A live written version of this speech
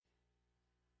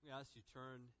me ask you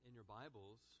turn in your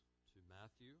Bibles to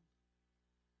Matthew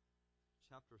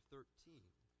chapter 13.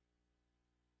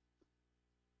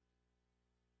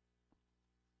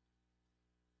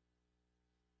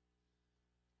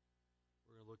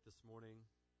 We're going to look this morning,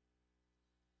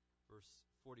 verse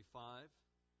 45,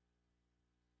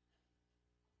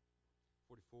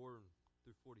 44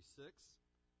 through 46.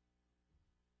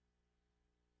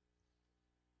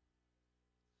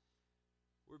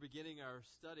 We're beginning our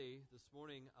study this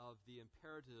morning of the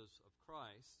imperatives of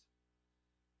Christ,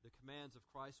 the commands of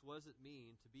Christ. What does it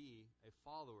mean to be a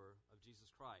follower of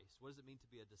Jesus Christ? What does it mean to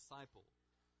be a disciple?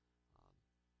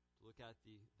 To look at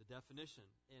the definition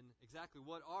and exactly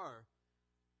what are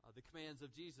the commands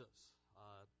of Jesus.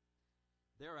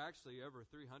 There are actually over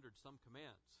 300 some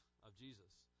commands of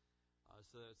Jesus,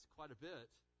 so it's quite a bit.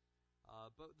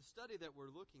 But the study that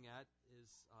we're looking at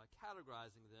is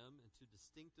categorizing them into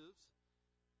distinctives.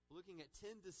 We're looking at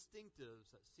 10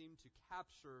 distinctives that seem to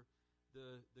capture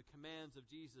the commands of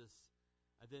Jesus,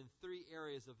 and then 3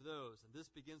 areas of those. And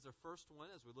this begins our first one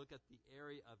as we look at the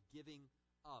area of giving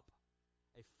up.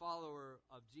 A follower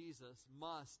of Jesus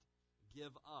must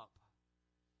give up.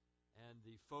 And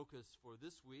the focus for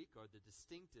this week, or the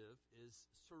distinctive,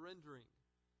 is surrendering.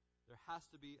 There has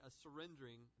to be a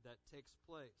surrendering that takes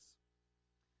place.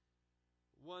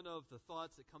 One of the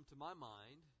thoughts that come to my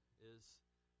mind is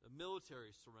the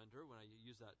military surrender, when I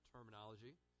use that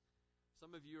terminology.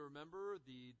 Some of you remember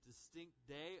the distinct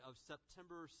day of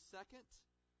September 2nd,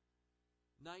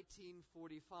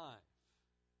 1945.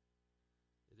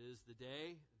 It is the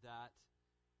day that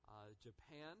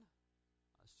Japan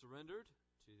surrendered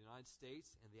to the United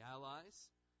States and the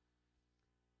Allies.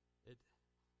 It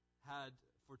had,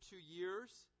 for 2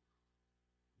 years,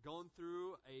 gone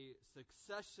through a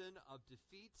succession of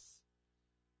defeats,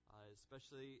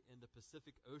 especially in the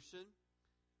Pacific Ocean.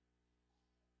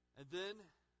 And then,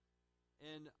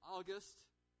 in August,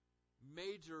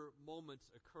 major moments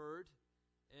occurred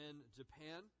in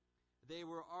Japan. They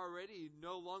were already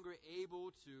no longer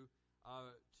able to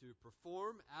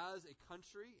perform as a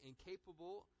country,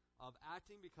 incapable of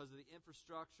acting because of the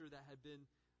infrastructure that had been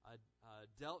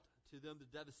dealt to them, the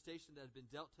devastation that had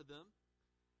been dealt to them.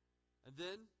 And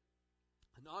then,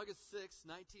 on August 6,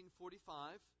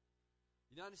 1945,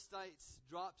 the United States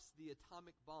drops the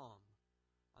atomic bomb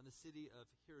on the city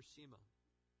of Hiroshima.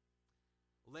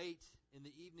 Late in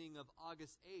the evening of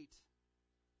August 8,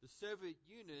 the Soviet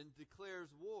Union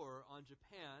declares war on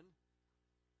Japan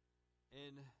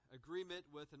in agreement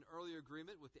with an earlier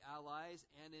agreement with the Allies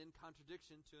and in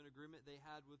contradiction to an agreement they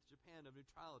had with Japan of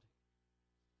neutrality.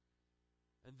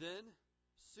 And then,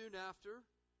 soon after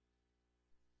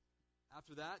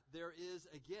that, there is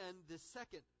again the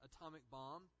second atomic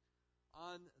bomb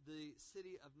on the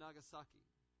city of Nagasaki.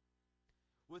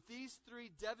 With these 3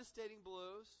 devastating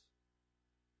blows,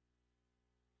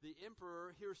 the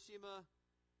Emperor Hiroshima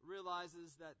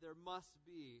realizes that there must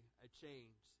be a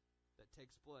change that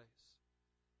takes place.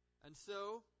 And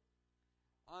so,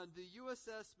 on the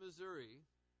USS Missouri,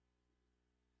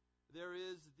 there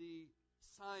is the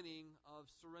signing of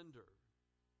surrender.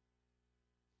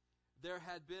 There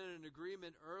had been an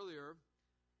agreement earlier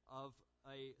of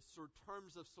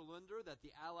terms of surrender that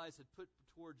the Allies had put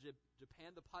toward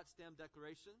Japan, the Potsdam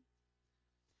Declaration.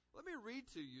 Let me read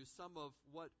to you some of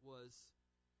what was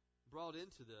brought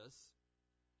into this,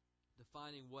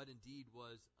 defining what indeed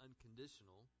was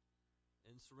unconditional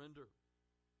in surrender.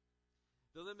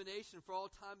 The elimination for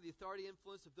all time of the authority and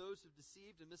influence of those who have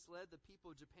deceived and misled the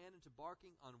people of Japan into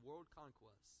embarking on world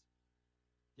conquests.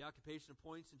 The occupation of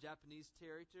points in Japanese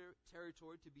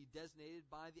territory to be designated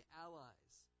by the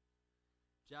Allies.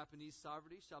 Japanese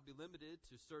sovereignty shall be limited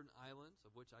to certain islands,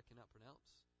 of which I cannot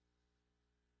pronounce.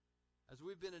 As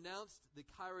we've been announced, the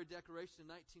Cairo Declaration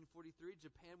in 1943,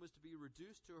 Japan was to be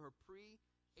reduced to her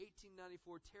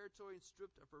pre-1894 territory and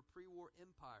stripped of her pre-war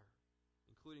empire,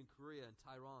 including Korea and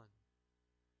Taiwan,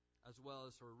 as well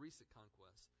as her recent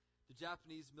conquests. The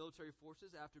Japanese military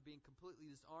forces, after being completely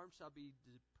disarmed, shall be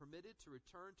permitted to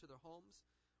return to their homes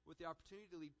with the opportunity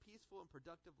to lead peaceful and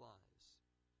productive lives.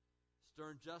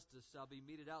 Stern justice shall be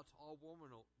meted out to all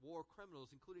war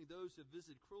criminals, including those who have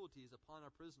visited cruelties upon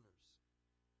our prisoners.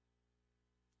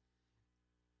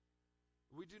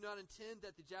 We do not intend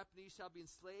that the Japanese shall be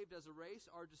enslaved as a race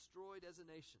or destroyed as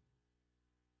a nation.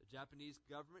 The Japanese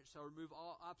government shall remove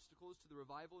all obstacles to the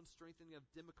revival and strengthening of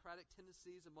democratic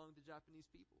tendencies among the Japanese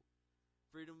people.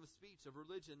 Freedom of speech, of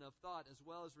religion, of thought, as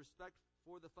well as respect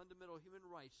for the fundamental human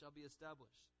rights shall be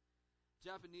established.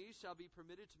 Japanese shall be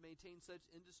permitted to maintain such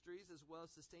industries as well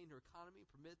as sustain her economy,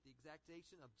 permit the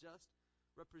exaction of just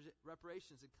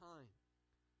reparations in kind.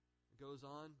 It goes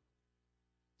on,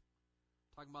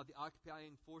 talking about the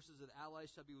occupying forces of the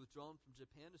Allies shall be withdrawn from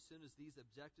Japan as soon as these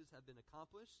objectives have been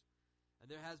accomplished,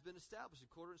 and there has been established, in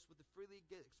accordance with the freely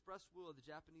expressed will of the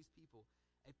Japanese people,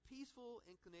 a peaceful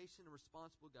inclination and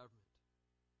responsible government.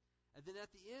 And then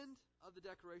at the end of the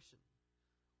declaration,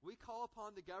 we call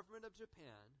upon the government of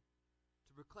Japan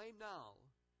to proclaim now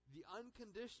the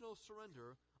unconditional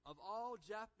surrender of all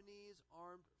Japanese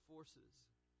armed forces,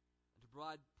 and to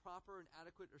provide proper and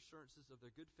adequate assurances of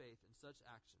their good faith in such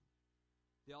action.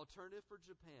 The alternative for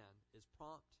Japan is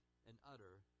prompt and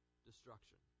utter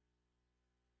destruction.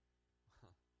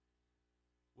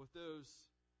 With those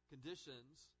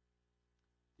conditions,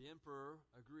 the emperor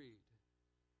agreed,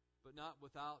 but not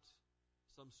without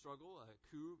some struggle, a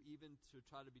coup even to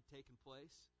try to be taken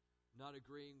place, not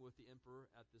agreeing with the emperor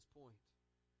at this point.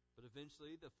 But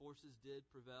eventually the forces did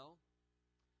prevail.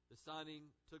 The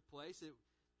signing took place.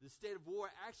 The state of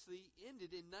war actually ended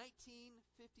in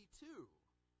 1952.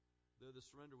 Though the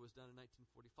surrender was done in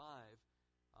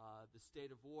 1945, the state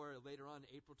of war later on,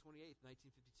 April 28th,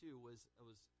 1952, was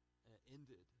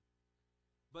ended.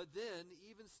 But then,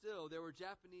 even still, there were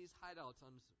Japanese hideouts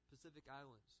on Pacific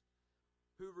Islands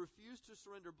who refused to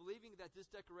surrender, believing that this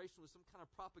declaration was some kind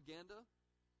of propaganda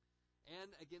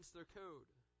and against their code.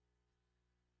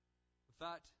 In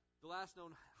fact, the last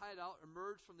known hideout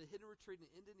emerged from the hidden retreat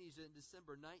in Indonesia in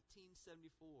December 1974.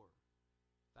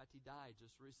 In fact, he died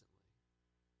just recently.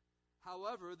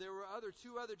 However, there were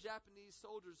two other Japanese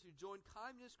soldiers who joined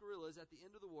communist guerrillas at the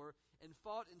end of the war and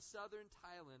fought in southern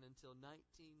Thailand until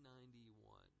 1991.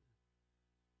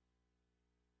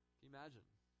 Can you imagine?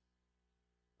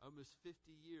 Almost 50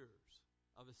 years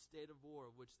of a state of war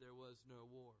in which there was no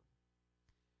war.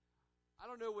 I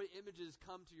don't know what images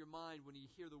come to your mind when you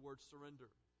hear the word surrender.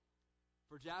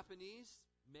 For Japanese,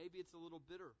 maybe it's a little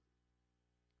bitter.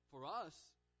 For us,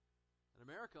 in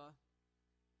America,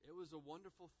 it was a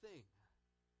wonderful thing.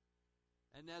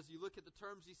 And as you look at the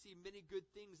terms, you see many good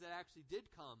things that actually did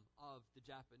come of the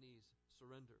Japanese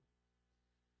surrender.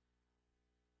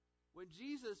 When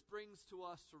Jesus brings to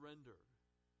us surrender,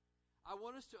 I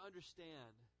want us to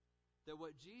understand that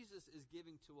what Jesus is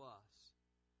giving to us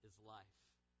is life.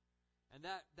 And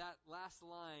that last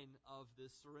line of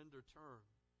this surrender term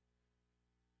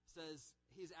says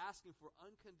he's asking for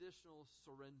unconditional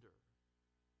surrender.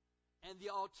 And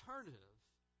the alternative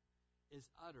is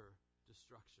utter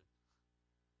destruction.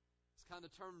 It's kind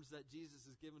of the terms that Jesus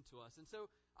has given to us. And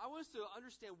so I want us to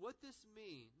understand what this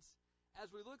means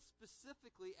as we look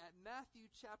specifically at Matthew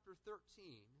chapter 13,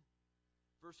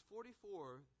 verse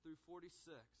 44 through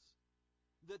 46,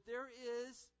 that there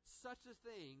is such a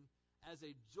thing as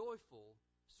a joyful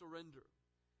surrender.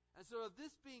 And so, of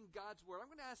this being God's word, I'm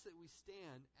going to ask that we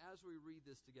stand as we read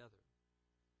this together.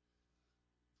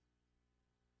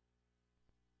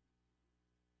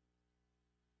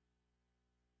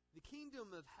 The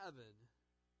kingdom of heaven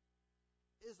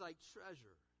is like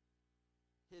treasure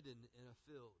hidden in a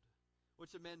field,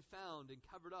 which a man found and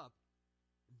covered up.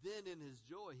 Then in his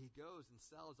joy he goes and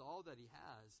sells all that he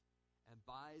has and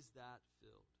buys that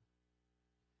field.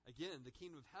 Again, the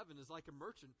kingdom of heaven is like a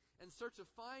merchant in search of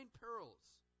fine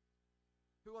pearls,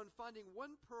 who on finding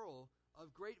one pearl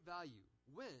of great value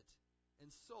went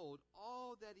and sold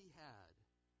all that he had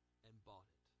and bought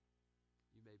it.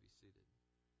 You may be seated.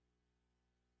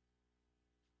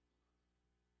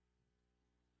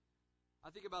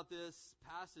 I think about this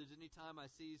passage anytime I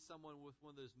see someone with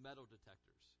one of those metal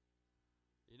detectors.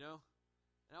 You know?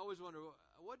 And I always wonder,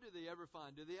 what do they ever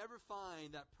find? Do they ever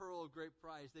find that pearl of great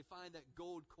price? They find that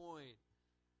gold coin.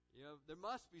 You know, there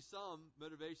must be some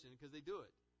motivation because they do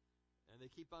it. And they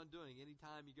keep on doing it.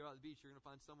 Anytime you go out to the beach, you're going to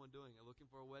find someone doing it,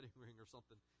 looking for a wedding ring or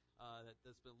something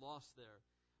that's been lost there.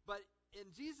 But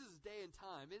in Jesus' day and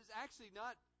time, it is actually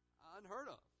not unheard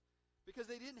of. Because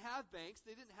they didn't have banks,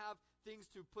 they didn't have things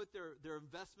to put their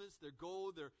investments, their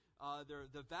gold,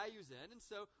 their values in. And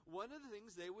so one of the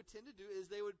things they would tend to do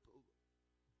is they would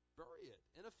bury it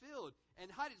in a field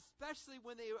and hide it, especially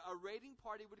when a raiding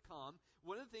party would come.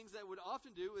 One of the things they would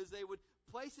often do is they would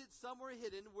place it somewhere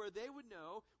hidden where they would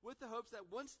know, with the hopes that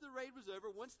once the raid was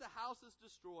over, once the house is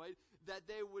destroyed, that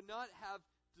they would not have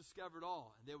discovered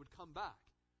all, and they would come back.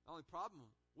 The only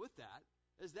problem with that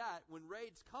is that when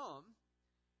raids come,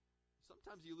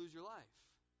 sometimes you lose your life.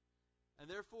 And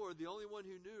therefore, the only one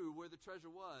who knew where the treasure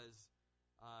was,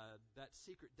 that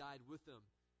secret died with them.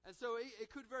 And so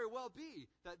it could very well be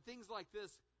that things like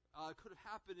this could have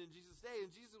happened in Jesus' day.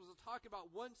 And Jesus was talking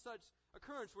about one such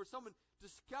occurrence where someone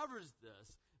discovers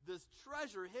this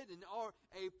treasure hidden, or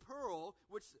a pearl,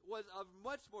 which was of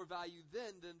much more value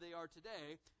then than they are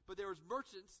today. But there was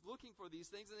merchants looking for these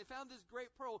things, and they found this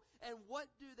great pearl. And what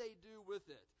do they do with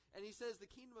it? And he says the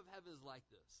kingdom of heaven is like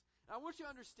this. And I want you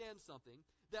to understand something,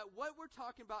 that what we're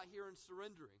talking about here in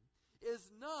surrendering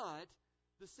is not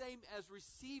the same as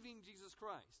receiving Jesus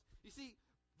Christ. You see,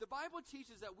 the Bible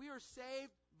teaches that we are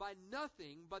saved by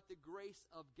nothing but the grace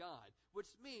of God,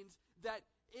 which means that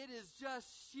it is just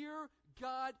sheer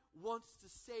God wants to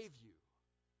save you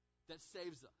that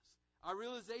saves us. Our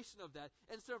realization of that.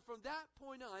 And so from that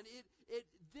point on, it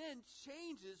then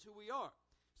changes who we are.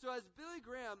 So as Billy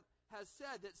Graham has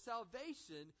said, that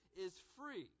salvation is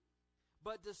free,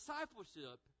 but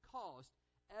discipleship costs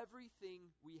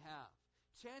everything we have.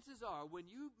 Chances are, when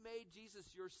you made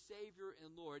Jesus your Savior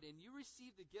and Lord, and you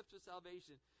received the gift of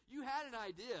salvation, you had an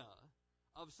idea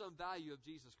of some value of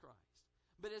Jesus Christ.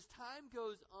 But as time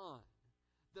goes on,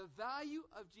 the value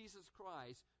of Jesus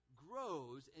Christ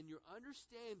grows in your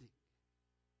understanding,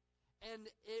 and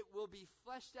it will be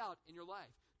fleshed out in your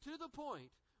life to the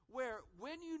point where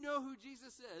when you know who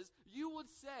Jesus is, you would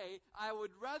say, I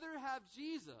would rather have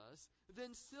Jesus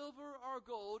than silver or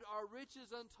gold or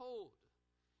riches untold.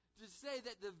 To say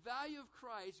that the value of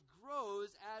Christ grows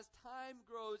as time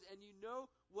grows and you know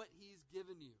what He's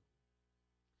given you.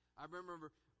 I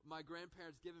remember my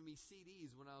grandparents giving me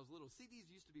CDs when I was little. CDs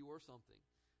used to be worth something,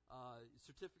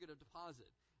 certificate of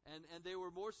deposit. And they were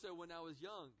more so when I was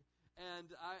young. And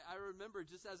I remember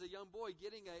just as a young boy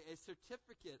getting a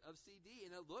certificate of CD,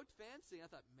 and it looked fancy.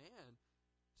 I thought, man,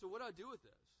 so what do I do with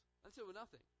this? I said, well,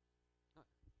 nothing.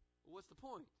 Well, what's the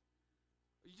point?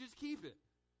 You just keep it.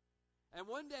 And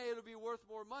one day it'll be worth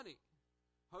more money,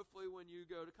 hopefully when you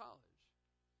go to college.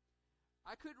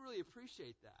 I couldn't really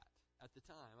appreciate that at the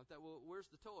time. I thought, well, where's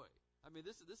the toy? I mean,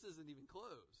 this isn't even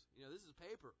clothes. This is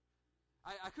paper.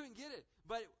 I couldn't get it.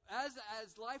 But as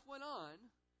life went on,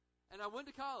 and I went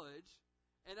to college,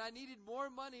 and I needed more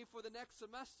money for the next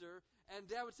semester, and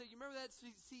Dad would say, you remember that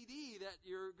CD that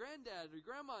your granddad or your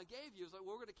grandma gave you? It was like,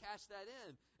 well, we're going to cash that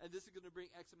in, and this is going to bring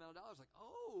X amount of dollars. Like,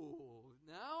 oh,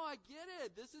 now I get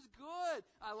it. This is good.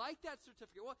 I like that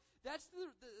certificate. Well, that's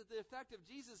the effect of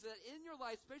Jesus, that in your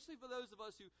life, especially for those of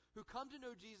us who come to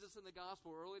know Jesus in the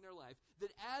gospel early in our life,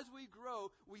 that as we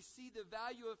grow, we see the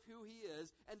value of who He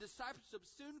is, and discipleship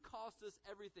soon costs us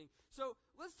everything. So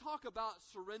let's talk about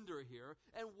surrender here,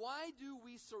 and why do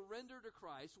we surrender to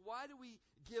Christ? Why do we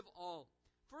give all?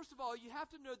 First of all, you have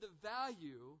to know the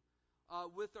value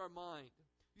with our mind.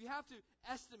 You have to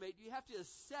estimate, you have to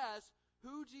assess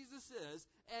who Jesus is,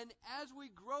 and as we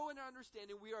grow in our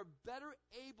understanding, we are better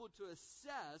able to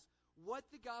assess what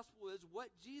the gospel is,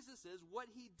 what Jesus is, what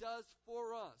He does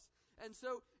for us. And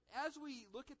so, as we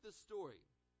look at this story,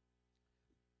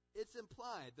 it's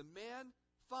implied the man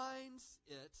finds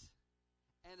it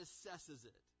and assesses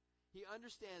it. He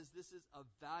understands this is of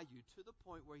value to the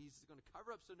point where he's going to cover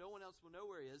up so no one else will know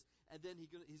where he is, and then he's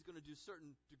going to do a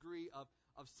certain degree of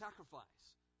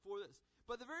sacrifice for this.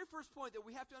 But the very first point that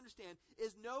we have to understand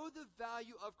is know the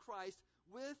value of Christ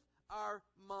with our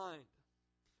mind.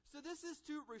 So this is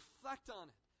to reflect on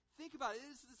it. Think about it.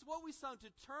 This is what we sung,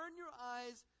 to turn your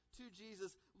eyes to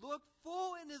Jesus. Look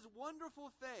full in His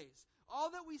wonderful face. All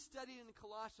that we studied in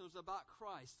Colossians about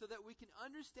Christ, so that we can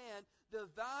understand the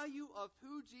value of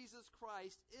who Jesus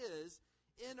Christ is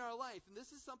in our life. And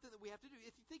this is something that we have to do.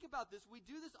 If you think about this, we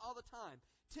do this all the time.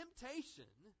 Temptation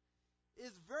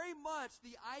is very much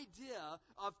the idea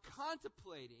of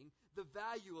contemplating the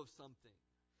value of something.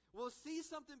 We'll see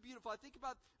something beautiful. I think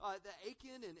about the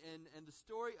Achan and the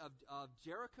story of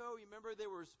Jericho. You remember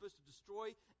they were supposed to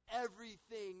destroy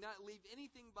everything, not leave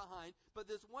anything behind.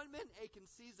 But this one man, Achan,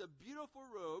 sees a beautiful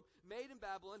robe made in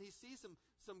Babylon. He sees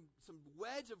some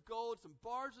wedge of gold, some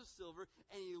bars of silver,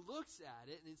 and he looks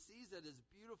at it and he sees that it's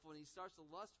beautiful, and he starts to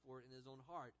lust for it in his own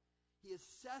heart. He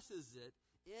assesses it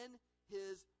in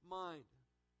his mind.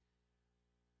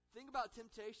 Thing about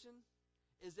temptation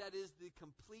is that is the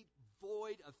complete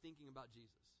void of thinking about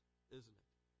Jesus, isn't it?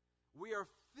 We are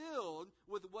filled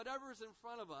with whatever is in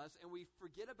front of us, and we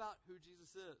forget about who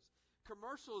Jesus is.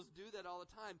 Commercials do that all the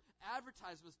time.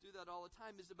 Advertisements do that all the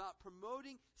time. It's about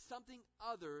promoting something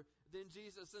other than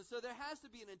Jesus. And so there has to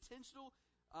be an intentional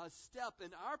step in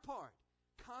our part.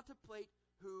 Contemplate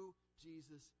who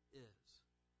Jesus is.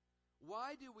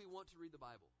 Why do we want to read the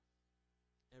Bible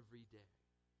every day?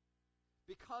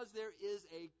 Because there is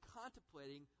a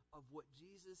contemplating of what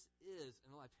Jesus is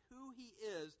in life, who He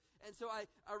is. And so I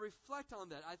reflect on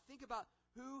that. I think about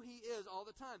who He is all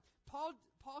the time. Paul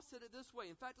said it this way.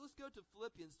 In fact, let's go to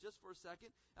Philippians just for a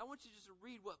second. I want you just to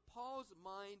read what Paul's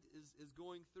mind is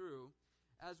going through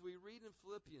as we read in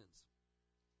Philippians.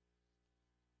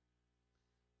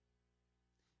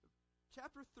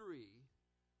 Chapter 3,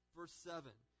 verse 7.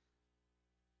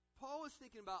 Paul was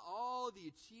thinking about all the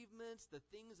achievements, the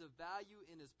things of value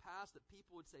in his past that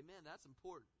people would say, man, that's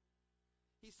important.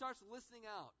 He starts listing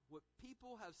out what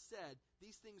people have said,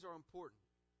 these things are important.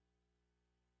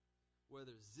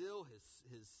 Whether zeal,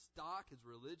 his stock, his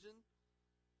religion.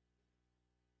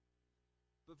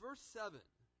 But verse 7,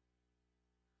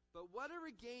 but whatever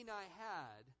gain I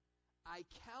had, I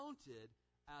counted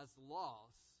as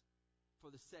loss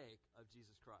for the sake of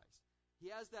Jesus Christ. He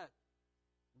has that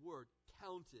word,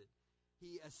 counted.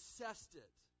 He assessed it.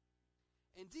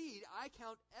 Indeed, I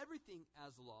count everything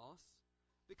as loss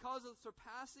because of the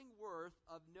surpassing worth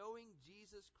of knowing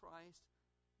Jesus Christ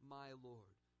my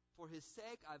Lord. For his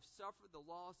sake I've suffered the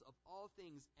loss of all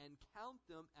things and count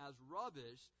them as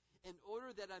rubbish in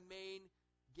order that I may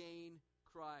gain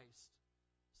Christ.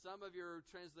 Some of your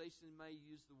translations may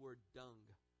use the word dung.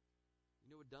 You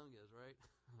know what dung is, right?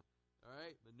 All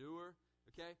right, manure,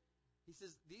 okay? He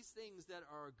says, these things that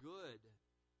are good,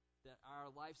 that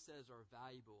our life says are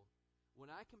valuable,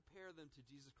 when I compare them to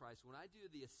Jesus Christ, when I do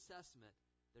the assessment,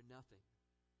 they're nothing.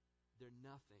 They're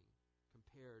nothing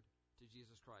compared to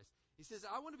Jesus Christ. He says,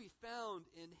 I want to be found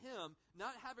in him,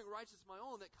 not having righteousness of my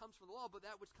own that comes from the law, but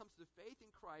that which comes through faith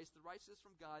in Christ, the righteousness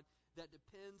from God that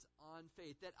depends on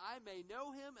faith, that I may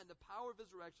know him and the power of his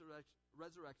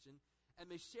resurrection, and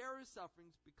may share his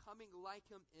sufferings, becoming like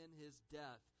him in his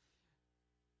death.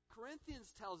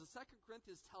 Corinthians tells us, 2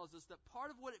 Corinthians tells us that part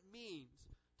of what it means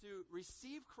to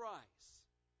receive Christ,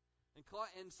 in 2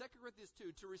 Corinthians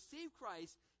 2, to receive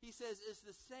Christ, he says, is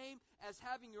the same as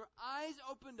having your eyes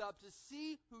opened up to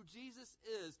see who Jesus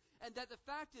is. And that the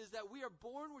fact is that we are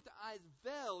born with the eyes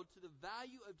veiled to the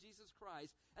value of Jesus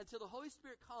Christ until the Holy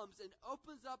Spirit comes and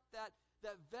opens up that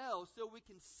veil so we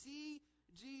can see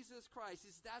Jesus Christ.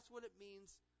 He says that's what it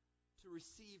means to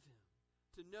receive him,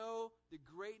 to know the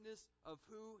greatness of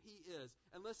who he is.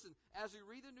 And listen, as we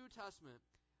read the New Testament,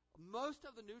 most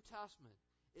of the New Testament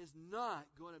is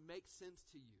not going to make sense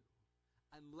to you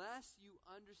unless you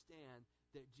understand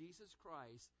that Jesus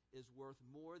Christ is worth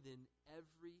more than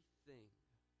everything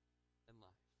in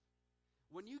life.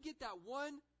 When you get that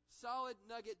one solid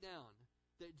nugget down,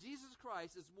 that Jesus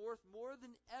Christ is worth more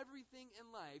than everything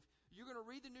in life, you're going to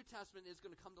read the New Testament and it's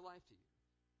going to come to life to you.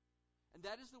 And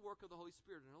that is the work of the Holy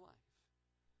Spirit in our life,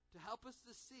 to help us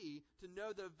to see, to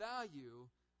know the value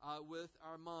with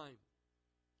our mind.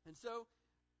 And so,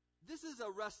 this is a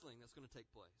wrestling that's going to take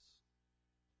place.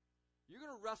 You're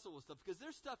going to wrestle with stuff because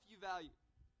there's stuff you value.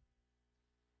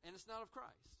 And it's not of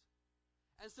Christ.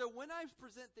 And so when I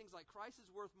present things like Christ is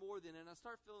worth more than, and I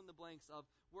start filling the blanks of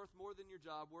worth more than your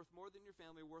job, worth more than your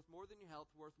family, worth more than your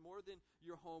health, worth more than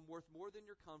your home, worth more than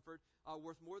your comfort,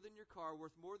 worth more than your car,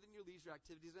 worth more than your leisure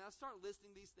activities, and I start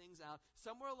listing these things out,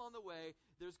 somewhere along the way,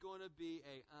 there's going to be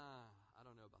I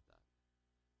don't know about that.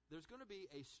 There's going to be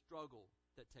a struggle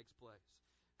that takes place.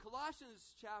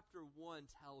 Colossians chapter 1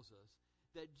 tells us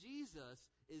that Jesus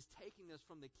is taking us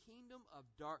from the kingdom of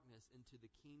darkness into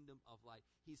the kingdom of light.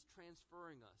 He's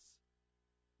transferring us.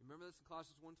 Remember this in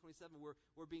Colossians 1:27,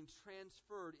 we're being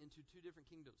transferred into two different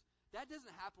kingdoms. That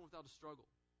doesn't happen without a struggle.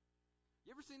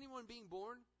 You ever seen anyone being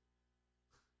born?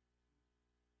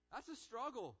 That's a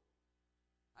struggle.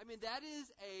 I mean, that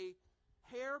is a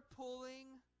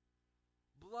hair-pulling,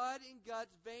 blood and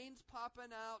guts, veins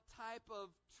popping out type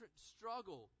of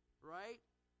struggle, right?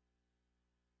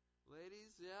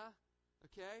 Ladies, yeah?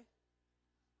 Okay?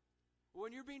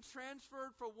 When you're being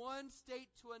transferred from one state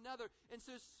to another. And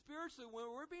so spiritually,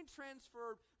 when we're being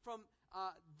transferred from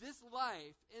this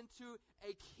life into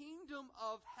a kingdom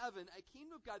of heaven, a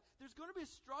kingdom of God, there's going to be a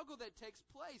struggle that takes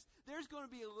place. There's going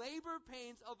to be labor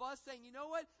pains of us saying, you know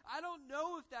what? I don't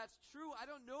know if that's true. I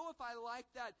don't know if I like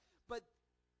that. But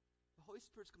the Holy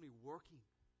Spirit's going to be working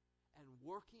and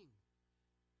working.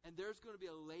 And there's going to be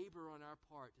a labor on our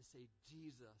part to say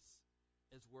Jesus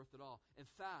is worth it all. In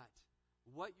fact,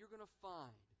 what you're going to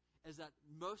find is that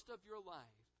most of your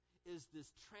life is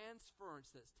this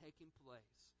transference that's taking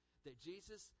place. That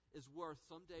Jesus is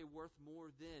someday worth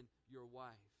more than your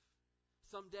wife.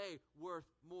 Someday worth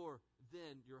more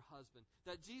than your husband.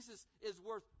 That Jesus is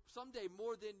worth someday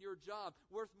more than your job,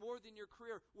 worth more than your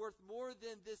career, worth more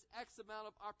than this X amount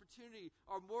of opportunity,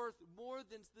 or worth more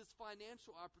than this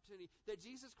financial opportunity. That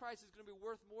Jesus Christ is going to be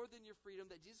worth more than your freedom.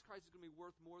 That Jesus Christ is going to be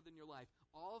worth more than your life.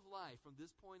 All of life from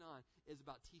this point on is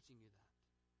about teaching you that.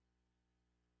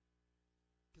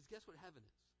 Because guess what heaven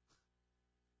is?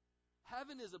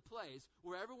 Heaven is a place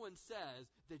where everyone says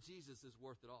that Jesus is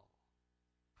worth it all.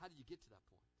 How did you get to that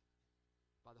point?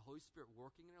 By the Holy Spirit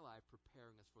working in our life,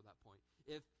 preparing us for that point.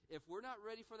 If we're not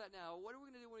ready for that now, what are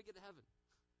we going to do when we get to heaven?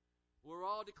 We're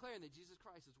all declaring that Jesus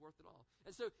Christ is worth it all.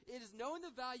 And so it is knowing the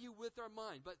value with our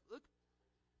mind. But look,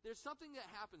 there's something that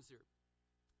happens here.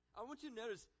 I want you to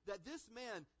notice that this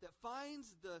man that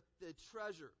finds the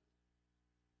treasure,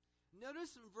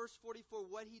 notice in verse 44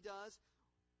 what he does.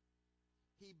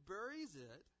 He buries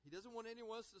it. He doesn't want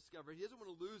anyone else to discover it. He doesn't want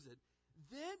to lose it.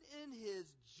 Then in his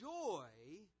joy,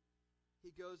 he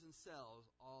goes and sells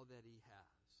all that he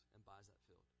has and buys that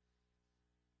field.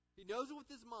 He knows it with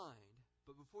his mind,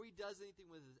 but before he does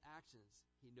anything with his actions,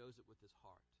 he knows it with his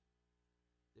heart.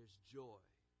 There's joy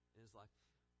in his life.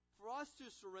 For us to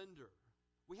surrender,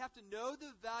 we have to know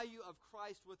the value of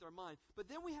Christ with our mind, but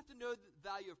then we have to know the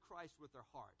value of Christ with our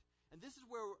heart. And this is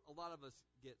where a lot of us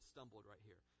get stumbled right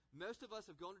here. Most of us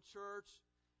have gone to church,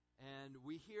 and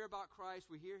we hear about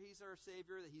Christ. We hear He's our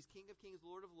Savior, that He's King of Kings,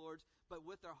 Lord of Lords, but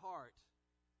with our heart,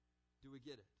 do we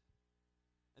get it?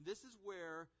 And this is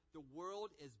where the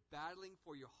world is battling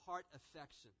for your heart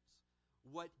affections.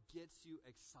 What gets you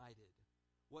excited?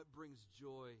 What brings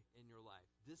joy in your life?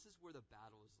 This is where the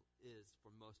battle is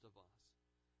for most of us.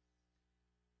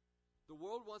 The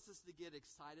world wants us to get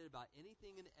excited about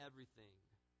anything and everything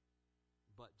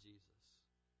but Jesus.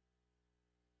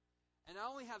 And I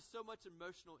only have so much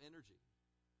emotional energy.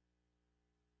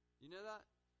 You know that?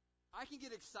 I can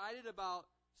get excited about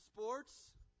sports,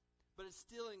 but it's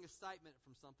stealing excitement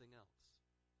from something else.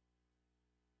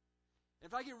 And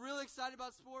if I get really excited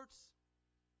about sports,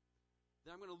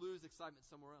 then I'm going to lose excitement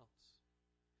somewhere else.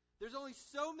 There's only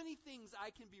so many things I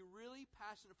can be really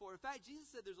passionate for. In fact, Jesus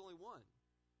said there's only one.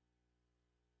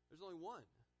 There's only one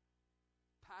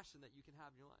passion that you can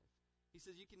have in your life. He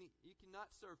says you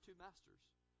cannot serve two masters.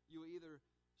 You will either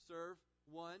serve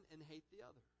one and hate the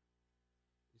other.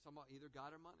 He's talking about either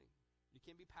God or money. You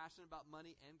can't be passionate about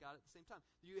money and God at the same time.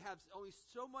 You have only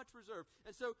so much reserve.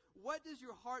 And so what does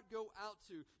your heart go out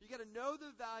to? You got to know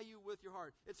the value with your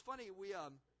heart. It's funny, we a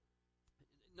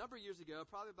number of years ago,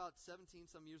 probably about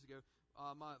 17 some years ago,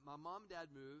 my mom and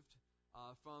dad moved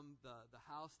from the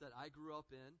house that I grew up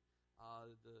in.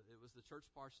 It was the church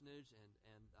parsonage,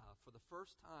 and for the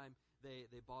first time,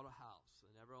 they bought a house.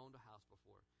 They never owned a house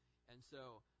before. And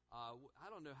so I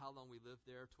don't know how long we lived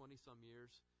there, 20-some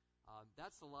years.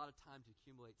 That's a lot of time to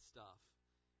accumulate stuff.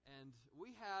 And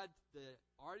we had the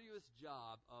arduous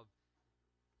job of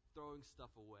throwing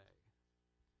stuff away.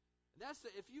 And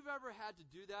if you've ever had to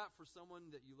do that for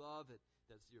someone that you love,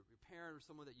 that's your parent or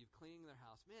someone that you've cleaned their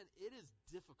house, man, it is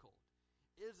difficult.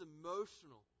 It is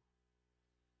emotional.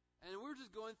 And we're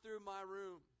just going through my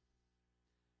room.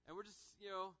 And we're just,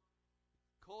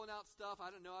 calling out stuff. I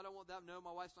don't want that. No,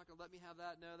 my wife's not going to let me have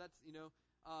that. No, that's,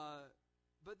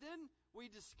 But then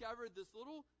we discovered this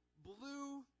little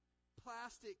blue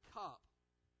plastic cup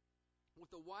with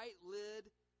a white lid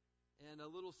and a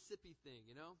little sippy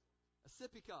thing, a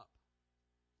sippy cup.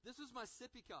 This was my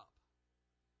sippy cup.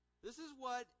 This is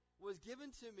what was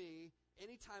given to me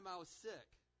anytime I was sick,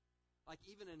 like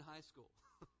even in high school.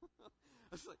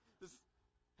 It's like this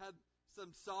had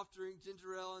some soft drink,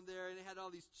 ginger ale in there, and it had all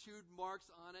these chewed marks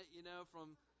on it,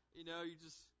 from, it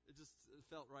just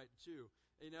felt right to chew,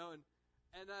 and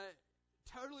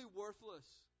totally worthless.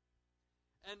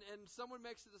 And someone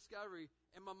makes the discovery,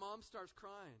 and my mom starts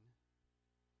crying.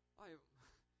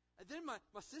 And then my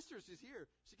sister, she's here.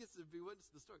 She gets to be witness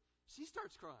to the story. She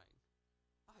starts crying.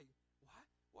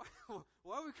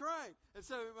 Why are we crying? And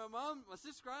so my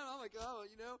sister's crying. I'm like,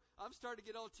 I'm starting to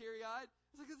get all teary-eyed.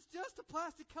 It's like, it's just a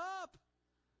plastic cup.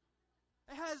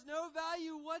 It has no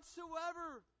value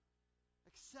whatsoever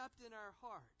except in our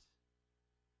heart.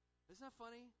 Isn't that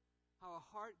funny? How a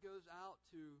heart goes out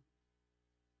to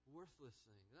worthless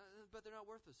things. But they're not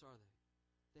worthless, are they?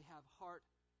 They have heart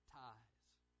ties,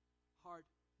 heart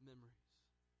memories.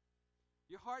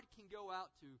 Your heart can go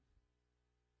out to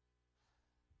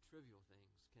trivial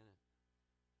things, can it?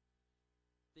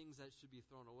 Things that should be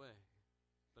thrown away.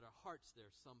 But our heart's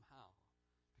there somehow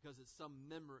because it's some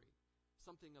memory,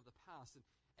 something of the past.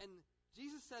 And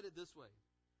Jesus said it this way: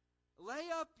 lay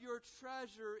up your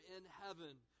treasure in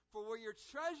heaven, for where your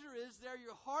treasure is, there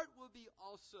your heart will be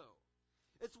also.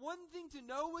 It's one thing to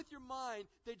know with your mind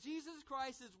that Jesus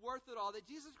Christ is worth it all, that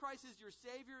Jesus Christ is your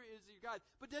Savior, is your God.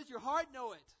 But does your heart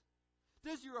know it?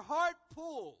 Does your heart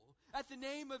pull at the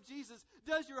name of Jesus?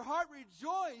 Does your heart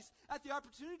rejoice at the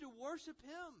opportunity to worship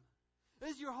Him?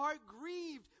 Is your heart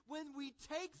grieved when we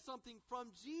take something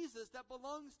from Jesus that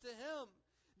belongs to Him?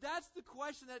 That's the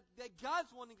question that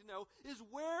God's wanting to know, is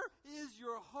where is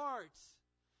your heart?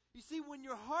 You see, when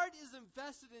your heart is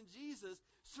invested in Jesus,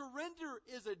 surrender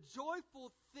is a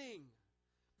joyful thing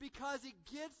because it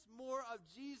gets more of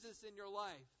Jesus in your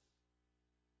life.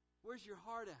 Where's your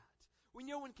heart at? We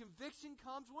know when conviction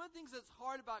comes, one of the things that's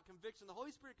hard about conviction, the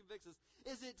Holy Spirit convicts us,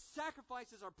 is it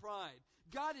sacrifices our pride.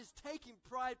 God is taking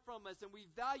pride from us, and we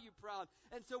value pride,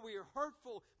 and so we are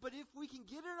hurtful. But if we can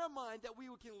get in our mind that we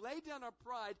can lay down our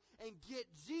pride and get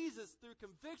Jesus through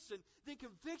conviction, then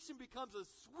conviction becomes a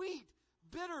sweet,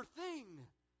 bitter thing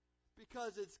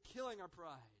because it's killing our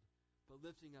pride, but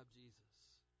lifting up Jesus.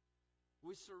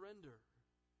 We surrender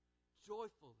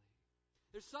joyfully.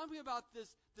 There's something about this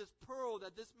pearl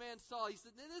that this man saw. He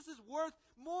said, this is worth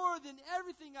more than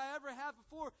everything I ever had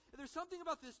before. And there's something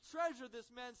about this treasure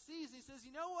this man sees. And he says,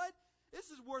 you know what?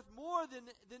 This is worth more than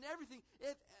everything.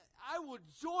 If I will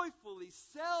joyfully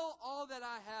sell all that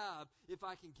I have if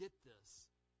I can get this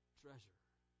treasure.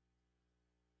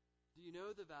 Do you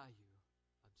know the value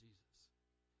of Jesus?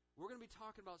 We're going to be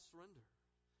talking about surrender.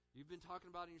 You've been talking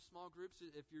about it in your small groups.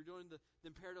 If you're doing the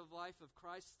imperative life of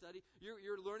Christ study,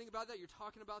 you're learning about that. You're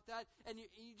talking about that. And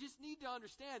you just need to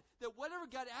understand that whatever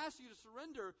God asks you to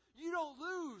surrender, you don't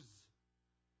lose.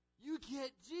 You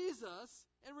get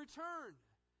Jesus in return.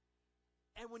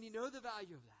 And when you know the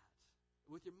value of that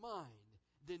with your mind,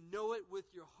 then know it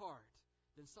with your heart,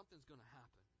 then something's going to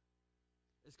happen.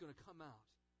 It's going to come out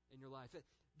in your life.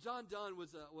 John Donne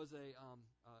was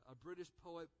a British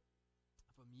poet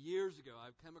from years ago. I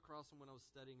came across him when I was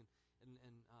studying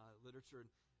in literature.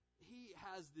 And he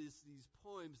has these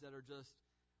poems that are just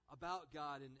about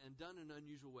God and done in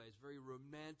unusual ways, very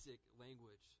romantic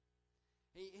language.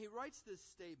 He writes this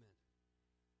statement.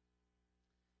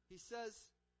 He says,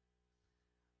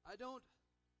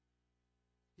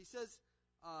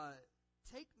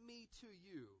 take me to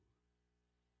you,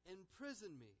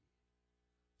 imprison me,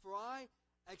 for I,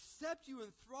 except you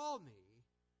enthrall me,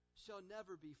 shall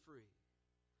never be free,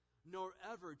 nor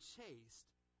ever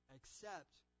chaste, except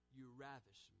you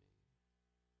ravish me.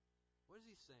 What is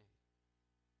he saying?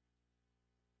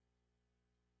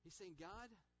 He's saying,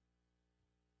 God,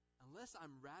 unless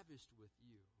I'm ravished with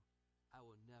you, I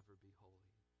will never be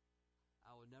holy.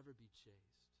 I will never be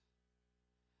chaste.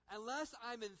 Unless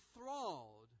I'm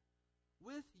enthralled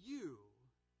with you,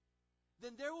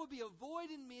 then there will be a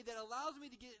void in me that allows me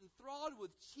to get enthralled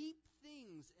with cheap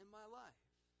things in my life.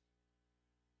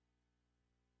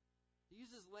 He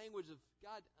uses language of,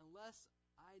 God, unless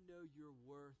I know your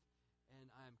worth and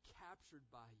I am captured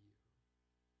by you,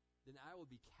 then I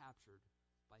will be captured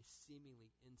by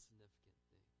seemingly insignificant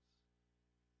things.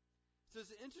 So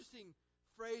it's an interesting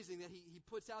phrasing that he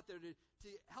puts out there to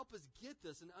help us get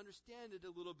this and understand it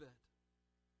a little bit.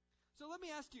 So let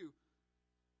me ask you,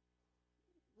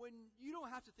 when you don't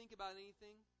have to think about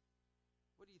anything,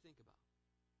 what do you think about?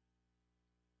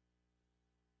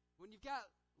 When you've got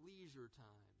leisure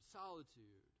time,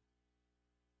 solitude,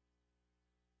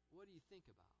 what do you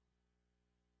think about?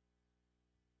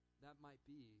 That might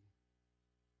be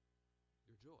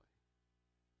your joy.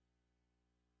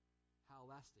 How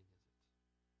lasting is it?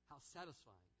 How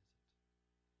satisfying is it?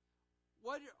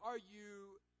 What are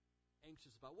you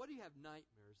anxious about? What do you have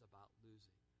nightmares about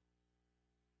losing?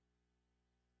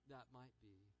 That might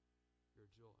be your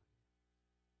joy.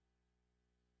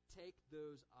 Take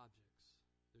those objects,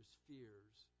 those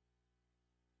fears,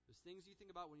 those things you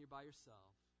think about when you're by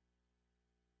yourself,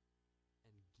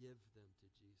 and give them to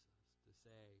Jesus. To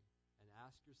say and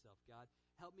ask yourself, God,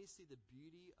 help me see the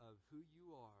beauty of who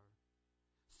you are,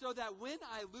 so that when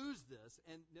I lose this,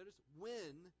 and notice,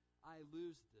 when I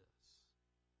lose this,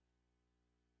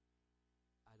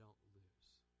 I don't lose.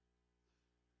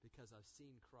 Because I've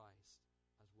seen Christ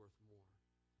as worth more.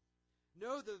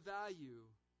 Know the value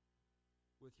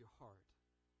with your heart.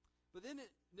 But then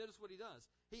notice what he does.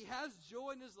 He has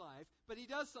joy in his life, but he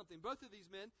does something. Both of these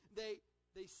men, they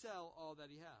sell all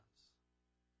that he has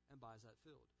and buys that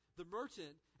field. The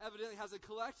merchant evidently has a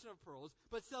collection of pearls,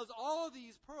 but sells all of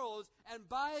these pearls and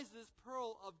buys this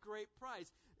pearl of great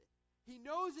price. He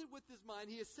knows it with his mind.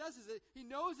 He assesses it. He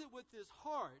knows it with his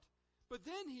heart. But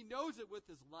then he knows it with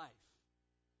his life.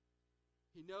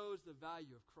 He knows the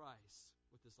value of Christ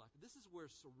with his life. This is where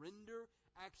surrender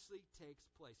actually takes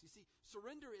place. You see,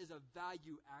 surrender is a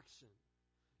value action.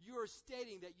 You are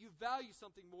stating that you value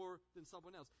something more than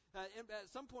someone else.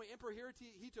 At some point, Emperor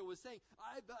Hirohito was saying,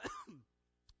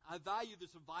 I value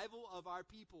the survival of our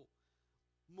people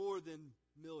more than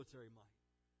military might.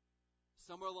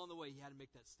 Somewhere along the way, he had to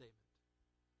make that statement.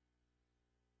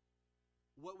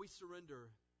 What we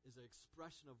surrender is an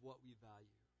expression of what we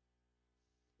value.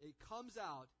 It comes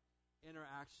out in our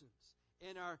actions,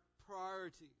 in our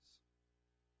priorities.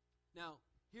 Now,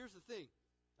 here's the thing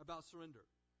about surrender.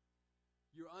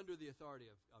 You're under the authority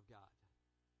of God.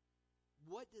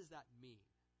 What does that mean?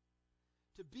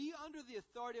 to be under the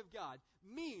authority of God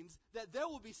means that there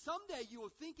will be someday you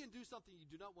will think and do something you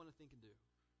do not want to think and do.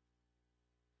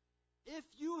 If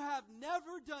you have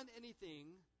never done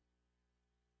anything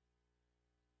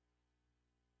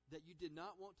that you did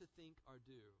not want to think or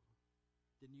do,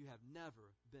 then you have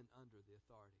never been under the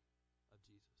authority of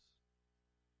Jesus.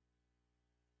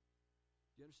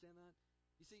 Do you understand that?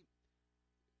 You see,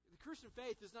 the Christian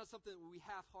faith is not something that we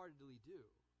half-heartedly do.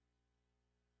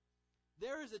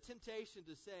 There is a temptation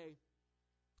to say,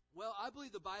 well, I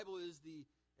believe the Bible is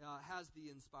has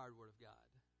the inspired Word of God.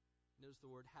 Notice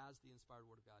the word has the inspired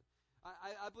Word of God.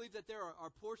 I believe that there are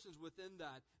portions within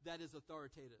that is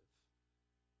authoritative.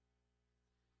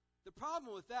 The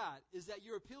problem with that is that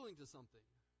you're appealing to something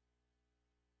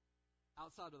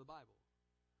outside of the Bible.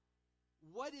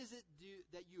 What is it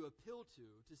that you appeal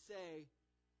to say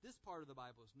this part of the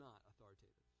Bible is not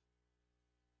authoritative?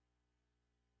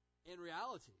 In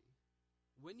reality,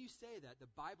 when you say that, the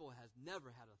Bible has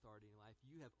never had authority in life.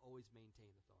 You have always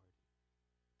maintained authority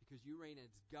because you reign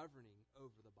as governing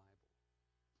over the Bible.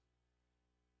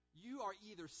 You are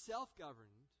either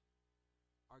self-governed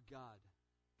or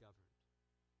God-governed.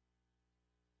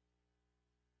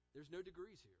 There's no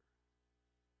degrees here.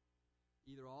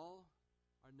 Either all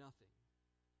or nothing.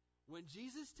 When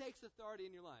Jesus takes authority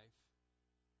in your life,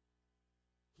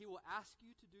 He will ask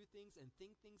you to do things and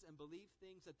think things and believe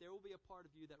things that there will be a part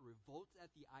of you that revolts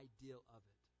at the ideal of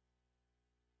it.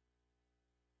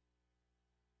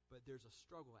 But there's a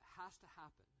struggle. It has to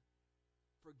happen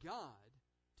for God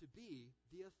to be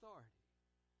the authority.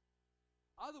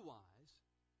 Otherwise,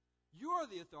 you are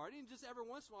the authority, and just every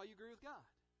once in a while you agree with God.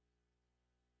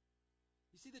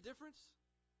 You see the difference?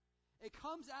 It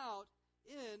comes out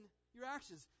in your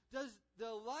actions. Does the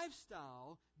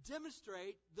lifestyle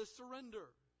demonstrate the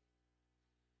surrender?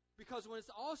 Because when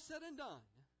it's all said and done,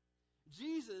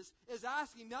 Jesus is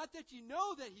asking not that you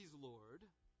know that He's Lord.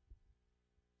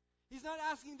 He's not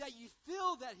asking that you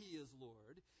feel that He is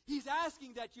Lord. He's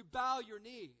asking that you bow your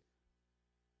knee.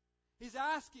 He's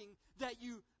asking that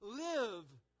you live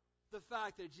the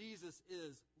fact that Jesus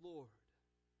is Lord.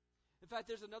 In fact,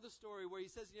 there's another story where He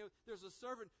says, there's a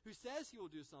servant who says he will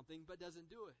do something but doesn't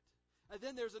do it. And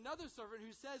then there's another servant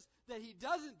who says that he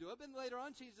doesn't do it, but later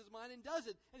on changes his mind and does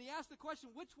it. And he asks the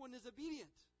question, which one is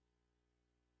obedient?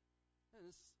 And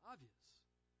it's obvious.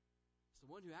 It's the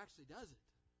one who actually does it.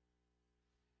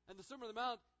 And the Sermon on the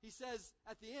Mount, he says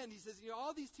at the end, he says,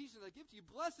 all these teachings I give to you,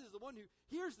 blessed is the one who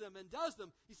hears them and does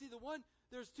them. You see,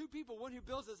 there's two people, one who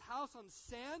builds his house on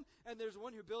sand, and there's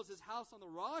one who builds his house on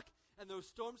the rock. And those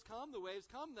storms come, the waves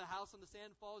come, the house on the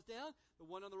sand falls down, the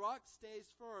one on the rock stays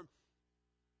firm.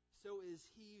 So is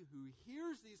he who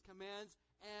hears these commands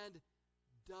and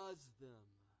does them,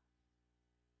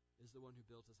 is the one who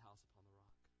builds his house upon the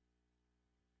rock.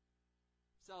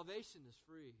 Salvation is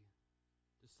free.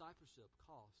 Discipleship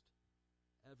cost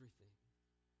everything.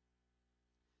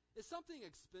 Is something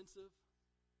expensive?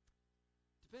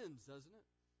 Depends, doesn't it?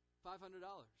 $500.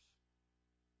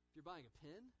 If you're buying a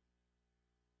pen,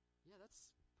 yeah, that's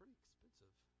pretty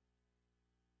expensive.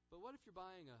 But what if you're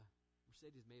buying a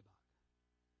Mercedes Maybach?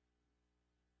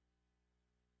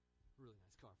 Really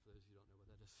nice car for those of you who don't know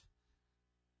what that is.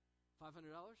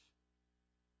 $500?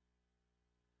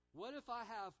 What if I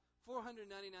have $499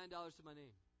 to my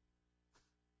name?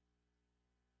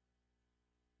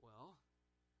 Well,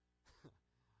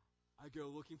 I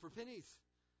go looking for pennies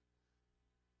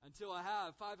until I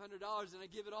have $500 and I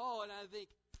give it all and I think,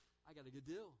 I got a good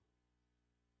deal.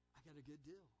 I got a good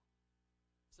deal.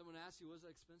 Someone asks you, was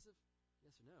that expensive?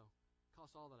 Yes or no? It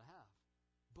costs all that I have.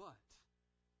 But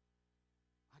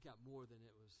I got more than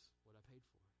it was what I paid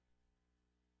for.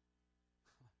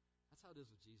 That's how it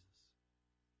is with Jesus.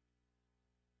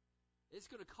 It's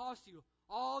going to cost you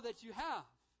all that you have.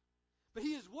 But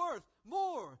He is worth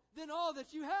more than all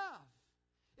that you have.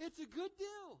 It's a good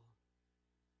deal.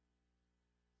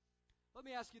 Let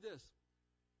me ask you this.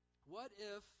 What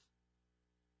if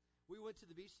we went to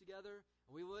the beach together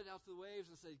and we went out to the waves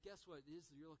and said, guess what? This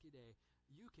is your lucky day.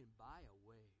 You can buy a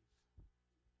wave.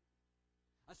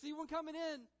 I see one coming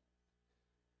in.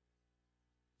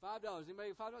 $5.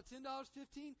 Anybody $5? $10,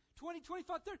 $15, $20, $25,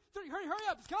 $30. Hurry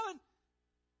up. It's coming.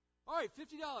 All right,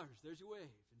 $50. There's your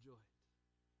wave. Enjoy it.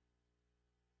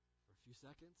 For a few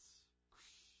seconds,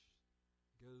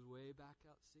 goes way back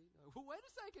out to sea. No, well, wait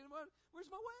a second. Where's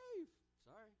my wave?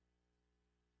 Sorry.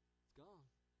 It's gone.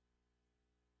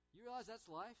 You realize that's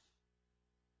life?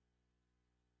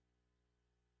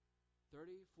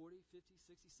 30, 40, 50,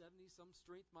 60, 70, some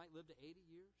strength might live to 80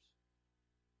 years.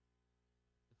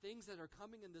 The things that are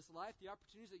coming in this life, the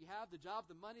opportunities that you have, the job,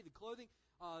 the money, the clothing,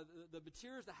 the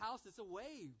materials, the house, it's a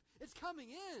wave. It's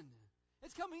coming in.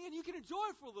 It's coming in. You can enjoy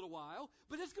it for a little while,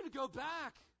 but it's going to go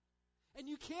back. And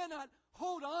you cannot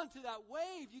hold on to that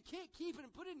wave. You can't keep it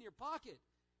and put it in your pocket.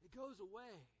 It goes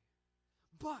away.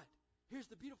 But here's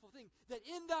the beautiful thing, that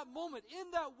in that moment,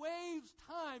 in that wave's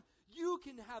time, you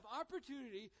can have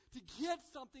opportunity to get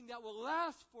something that will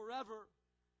last forever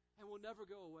and will never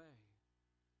go away.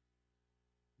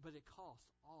 But it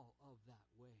costs all of that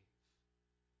wave.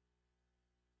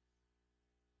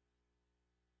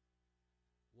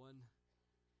 One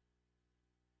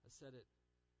has said it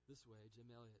this way, Jim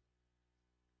Elliot.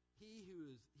 He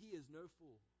is no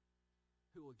fool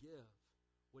who will give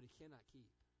what he cannot keep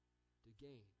to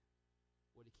gain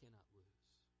what he cannot lose.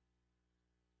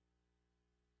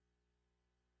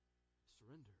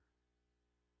 Surrender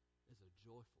is a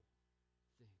joyful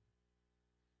thing.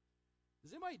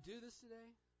 Does anybody do this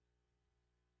today?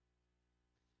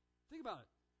 Think about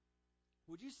it.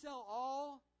 Would you sell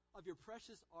all of your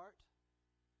precious art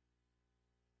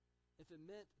if it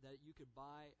meant that you could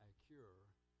buy a cure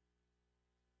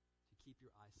to keep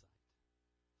your eyesight?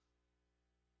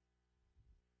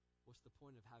 What's the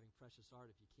point of having precious art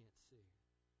if you can't see?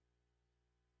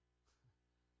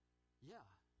 Yeah,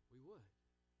 we would.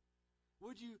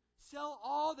 Would you sell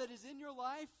all that is in your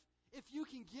life if you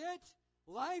can get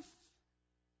life?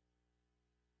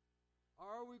 Or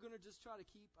are we going to just try to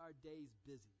keep our days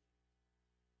busy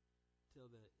till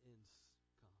the end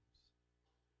comes?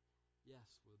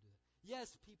 Yes, we'll do that.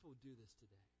 Yes, people do this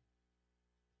today.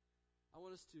 I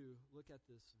want us to look at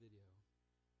this video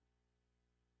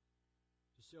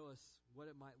to show us what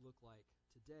it might look like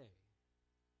today.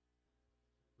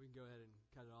 We can go ahead and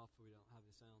cut it off if we don't have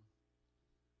the sound.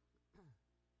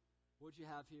 What you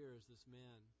have here is this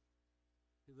man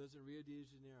who lives in Rio de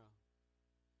Janeiro.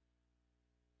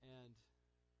 And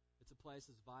it's a place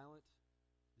that's violent.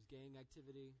 There's gang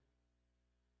activity.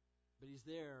 But he's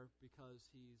there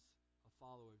because he's a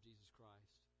follower of Jesus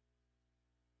Christ.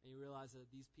 And you realize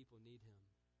that these people need him.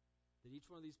 That each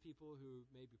one of these people who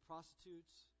may be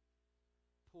prostitutes,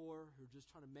 poor, who are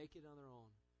just trying to make it on their own,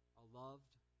 are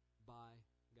loved by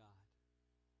God.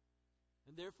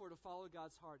 And therefore, to follow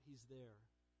God's heart, he's there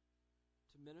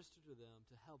to minister to them,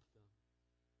 to help them.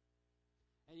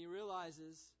 And he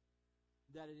realizes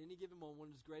that at any given moment,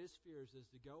 one of his greatest fears is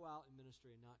to go out and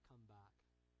minister and not come back.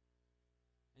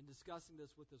 And discussing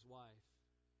this with his wife,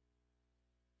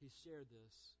 he shared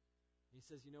this. And he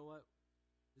says, you know what?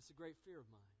 This is a great fear of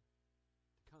mine,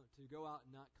 to go out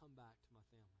and not come back to my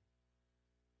family.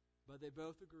 But they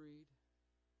both agreed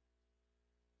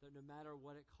that no matter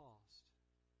what it cost,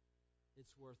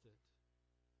 it's worth it.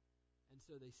 And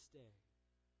so they stay.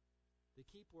 They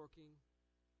keep working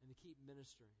and they keep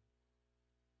ministering.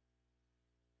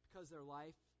 Because their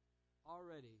life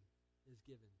already is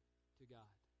given to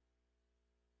God.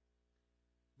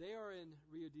 They are in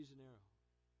Rio de Janeiro.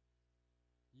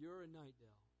 You're in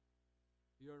Knightdale.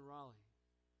 You're in Raleigh.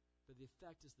 But the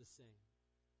effect is the same.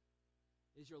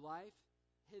 Is your life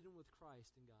hidden with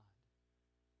Christ in God?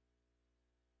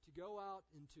 To go out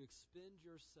and to expend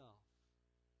yourself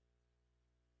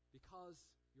because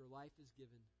your life is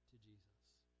given to Jesus.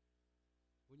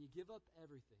 When you give up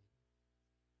everything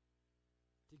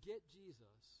to get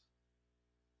Jesus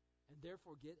and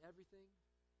therefore get everything,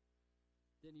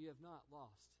 then you have not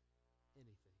lost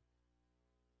anything.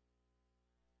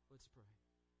 Let's pray.